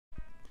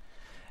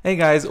Hey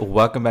guys,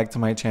 welcome back to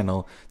my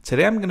channel.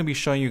 Today I'm going to be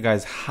showing you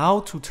guys how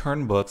to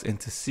turn books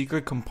into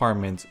secret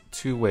compartments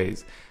 2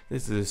 ways.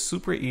 This is a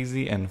super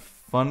easy and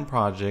fun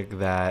project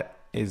that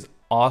is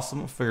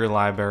awesome for your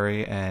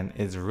library and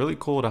is really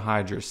cool to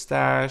hide your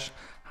stash,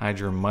 hide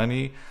your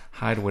money,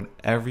 hide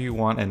whatever you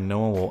want and no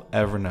one will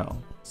ever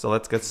know. So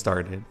let's get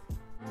started.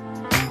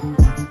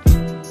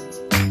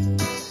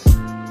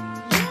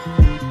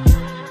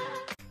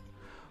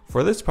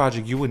 For this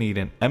project, you will need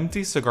an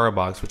empty cigar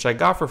box, which I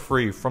got for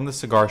free from the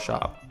cigar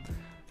shop.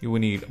 You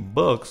will need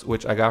books,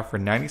 which I got for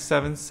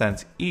 97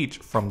 cents each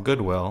from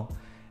Goodwill,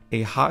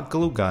 a hot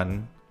glue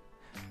gun,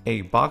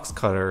 a box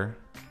cutter,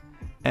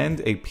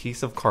 and a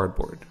piece of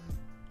cardboard.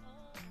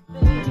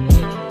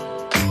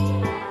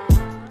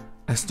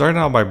 I started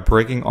out by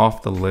breaking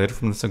off the lid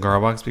from the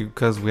cigar box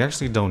because we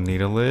actually don't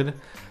need a lid.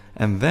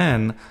 And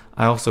then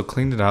I also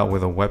cleaned it out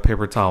with a wet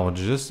paper towel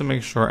just to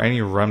make sure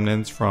any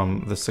remnants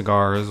from the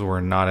cigars were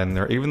not in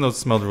there. Even though it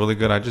smelled really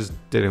good, I just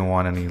didn't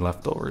want any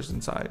leftovers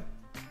inside.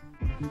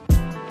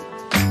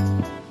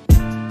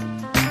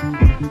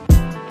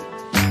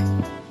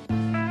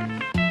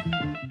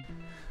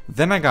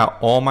 Then I got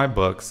all my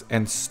books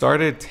and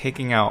started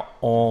taking out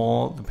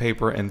all the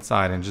paper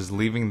inside and just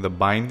leaving the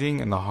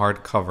binding and the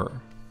hard cover.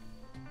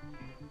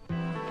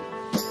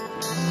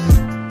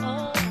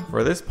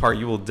 For this part,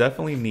 you will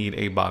definitely need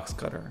a box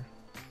cutter.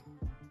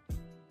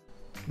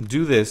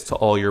 Do this to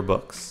all your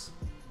books.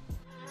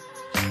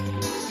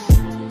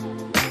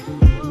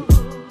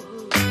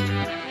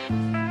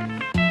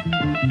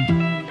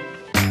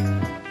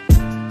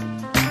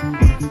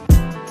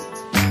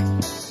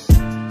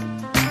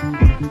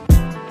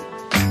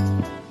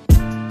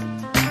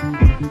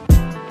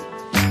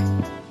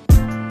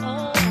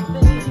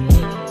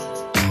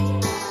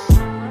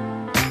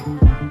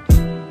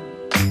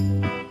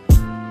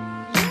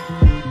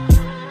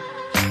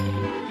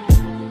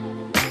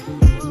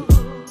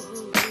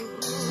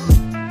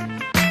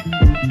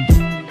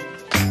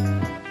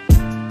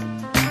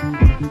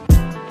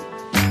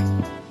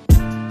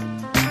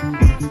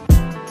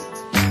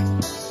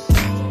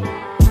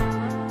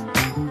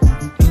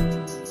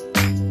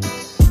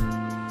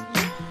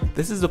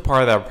 This is the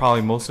part that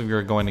probably most of you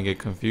are going to get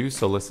confused,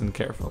 so listen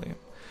carefully.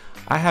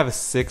 I have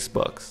 6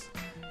 books,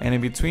 and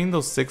in between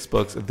those 6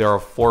 books, there are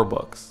 4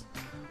 books.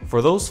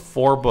 For those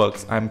 4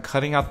 books, I'm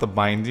cutting out the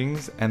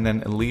bindings and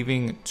then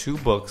leaving 2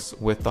 books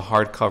with the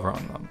hard cover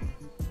on them.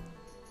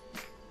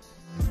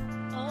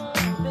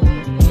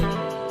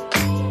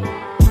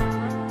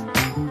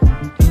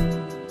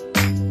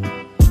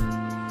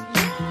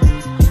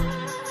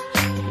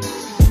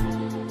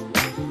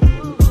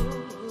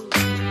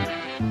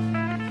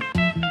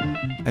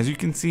 As you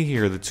can see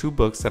here, the 2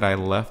 books that I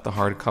left the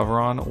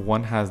hardcover on,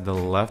 one has the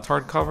left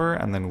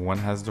hardcover and then one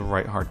has the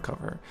right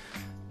hardcover.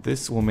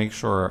 This will make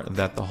sure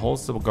that the whole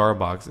cigar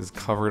box is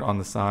covered on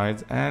the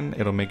sides and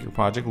it'll make your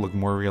project look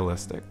more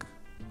realistic.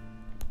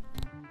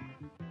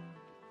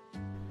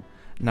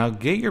 Now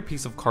get your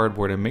piece of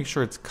cardboard and make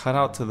sure it's cut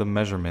out to the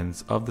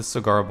measurements of the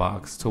cigar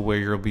box to where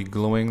you'll be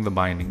gluing the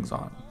bindings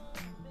on.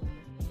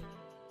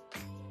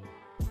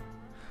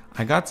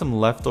 I got some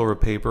leftover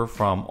paper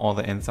from all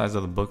the insides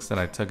of the books that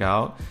I took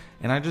out,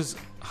 and I just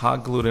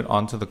hot glued it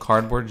onto the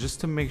cardboard just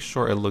to make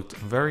sure it looked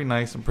very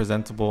nice and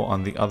presentable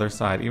on the other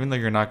side. Even though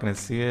you're not going to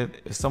see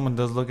it, if someone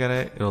does look at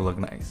it, it'll look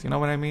nice. You know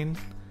what I mean?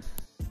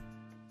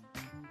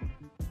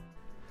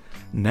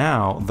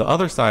 Now, the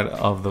other side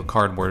of the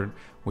cardboard,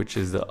 which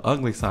is the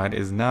ugly side,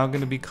 is now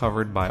going to be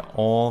covered by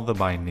all the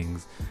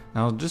bindings.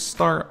 Now just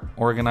start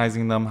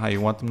organizing them how you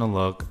want them to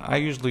look. I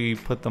usually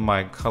put them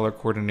by color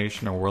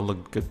coordination or will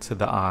look good to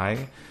the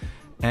eye.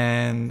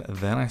 And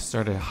then I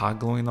started hot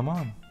gluing them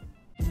on.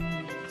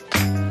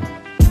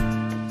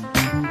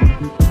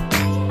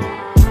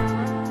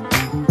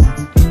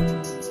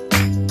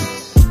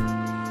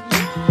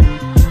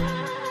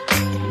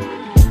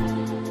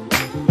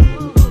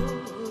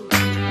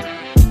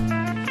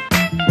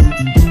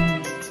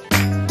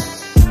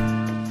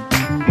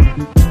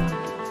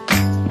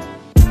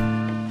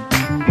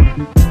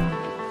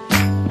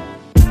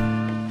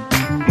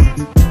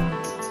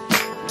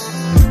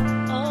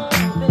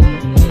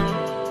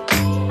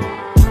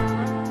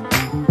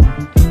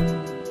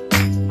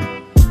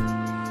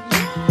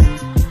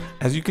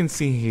 As you can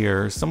see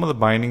here, some of the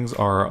bindings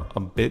are a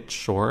bit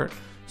short,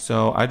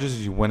 so I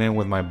just went in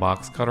with my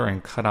box cutter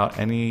and cut out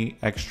any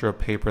extra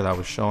paper that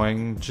was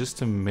showing just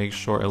to make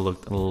sure it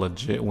looked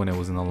legit when it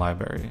was in the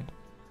library.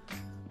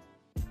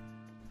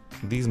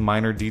 These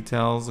minor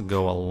details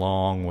go a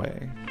long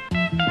way.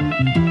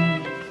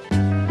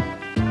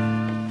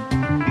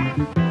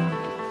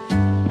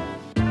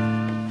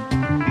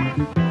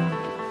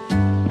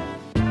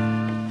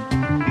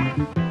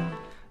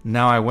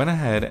 Now I went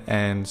ahead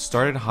and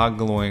started hot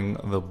gluing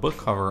the book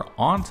cover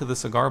onto the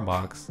cigar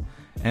box,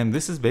 and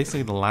this is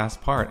basically the last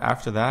part.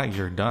 After that,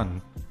 you're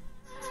done.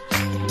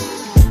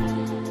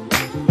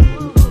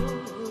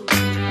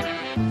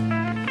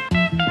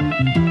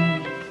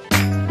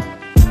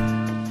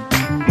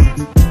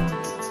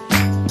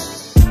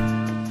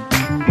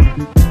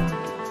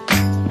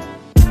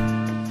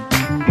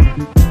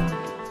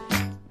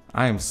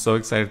 I am so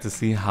excited to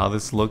see how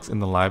this looks in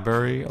the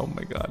library. Oh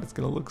my god, it's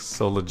gonna look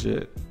so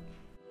legit.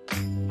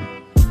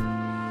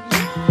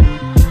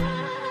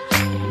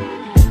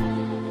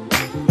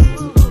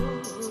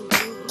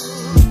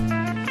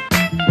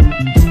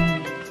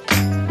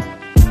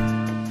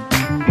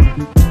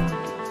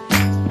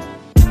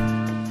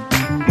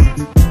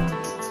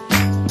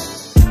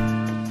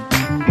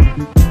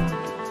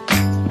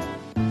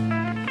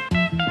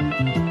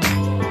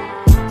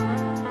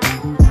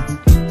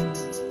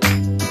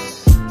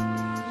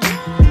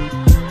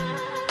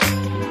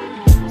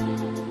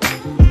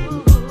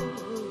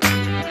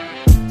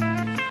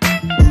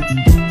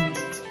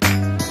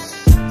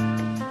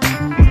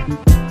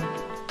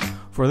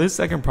 For this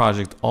second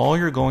project, all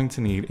you're going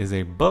to need is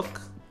a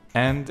book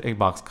and a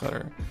box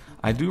cutter.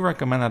 I do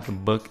recommend that the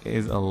book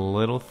is a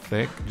little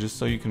thick just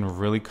so you can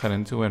really cut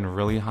into it and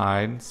really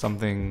hide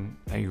something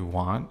that you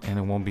want, and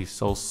it won't be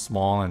so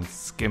small and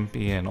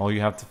skimpy and all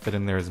you have to fit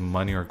in there is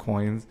money or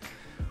coins.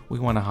 We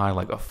want to hide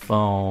like a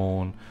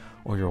phone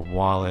or your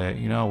wallet,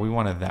 you know, we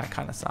wanted that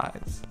kind of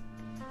size.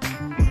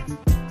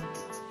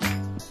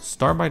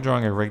 Start by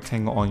drawing a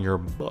rectangle on your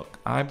book.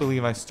 I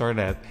believe I started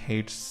at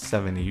page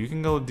 70. You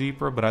can go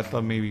deeper, but I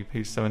thought maybe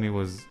page 70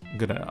 was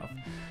good enough.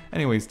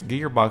 Anyways, get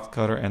your box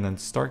cutter and then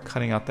start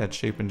cutting out that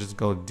shape and just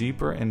go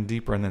deeper and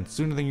deeper, and then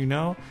sooner than you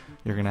know,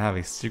 you're gonna have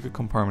a secret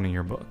compartment in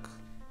your book.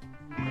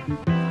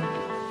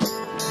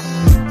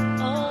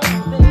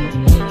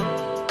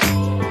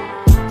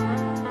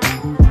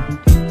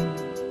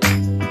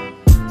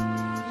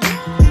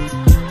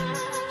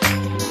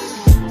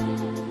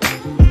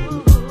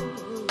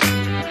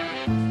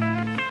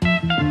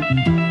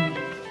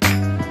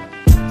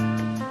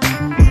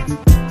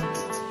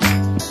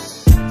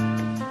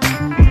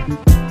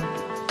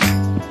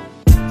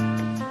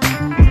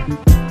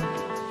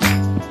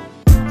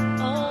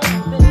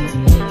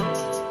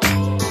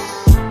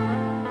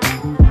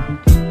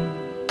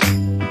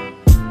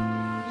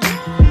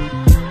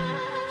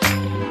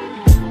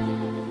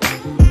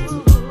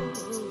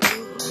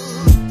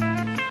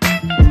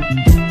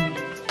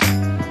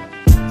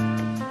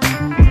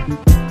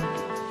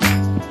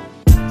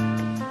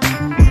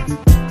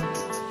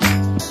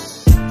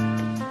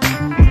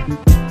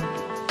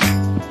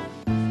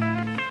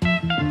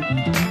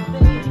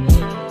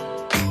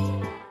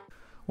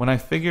 When I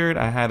figured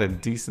I had a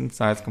decent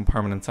sized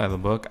compartment inside the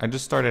book, I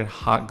just started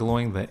hot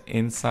gluing the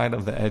inside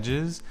of the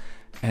edges,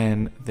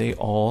 and they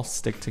all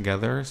stick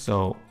together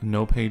so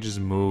no pages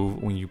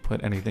move when you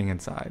put anything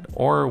inside.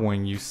 Or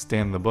when you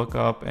stand the book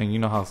up and you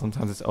know how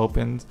sometimes it's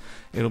opened,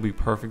 it'll be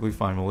perfectly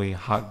fine. Really,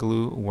 hot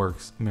glue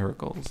works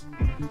miracles.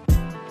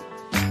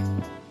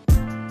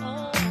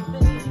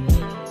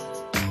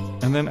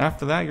 And then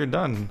after that, you're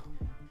done.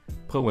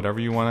 Put whatever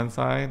you want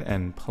inside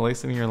and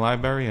place it in your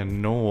library,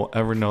 and no one will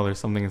ever know there's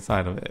something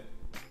inside of it.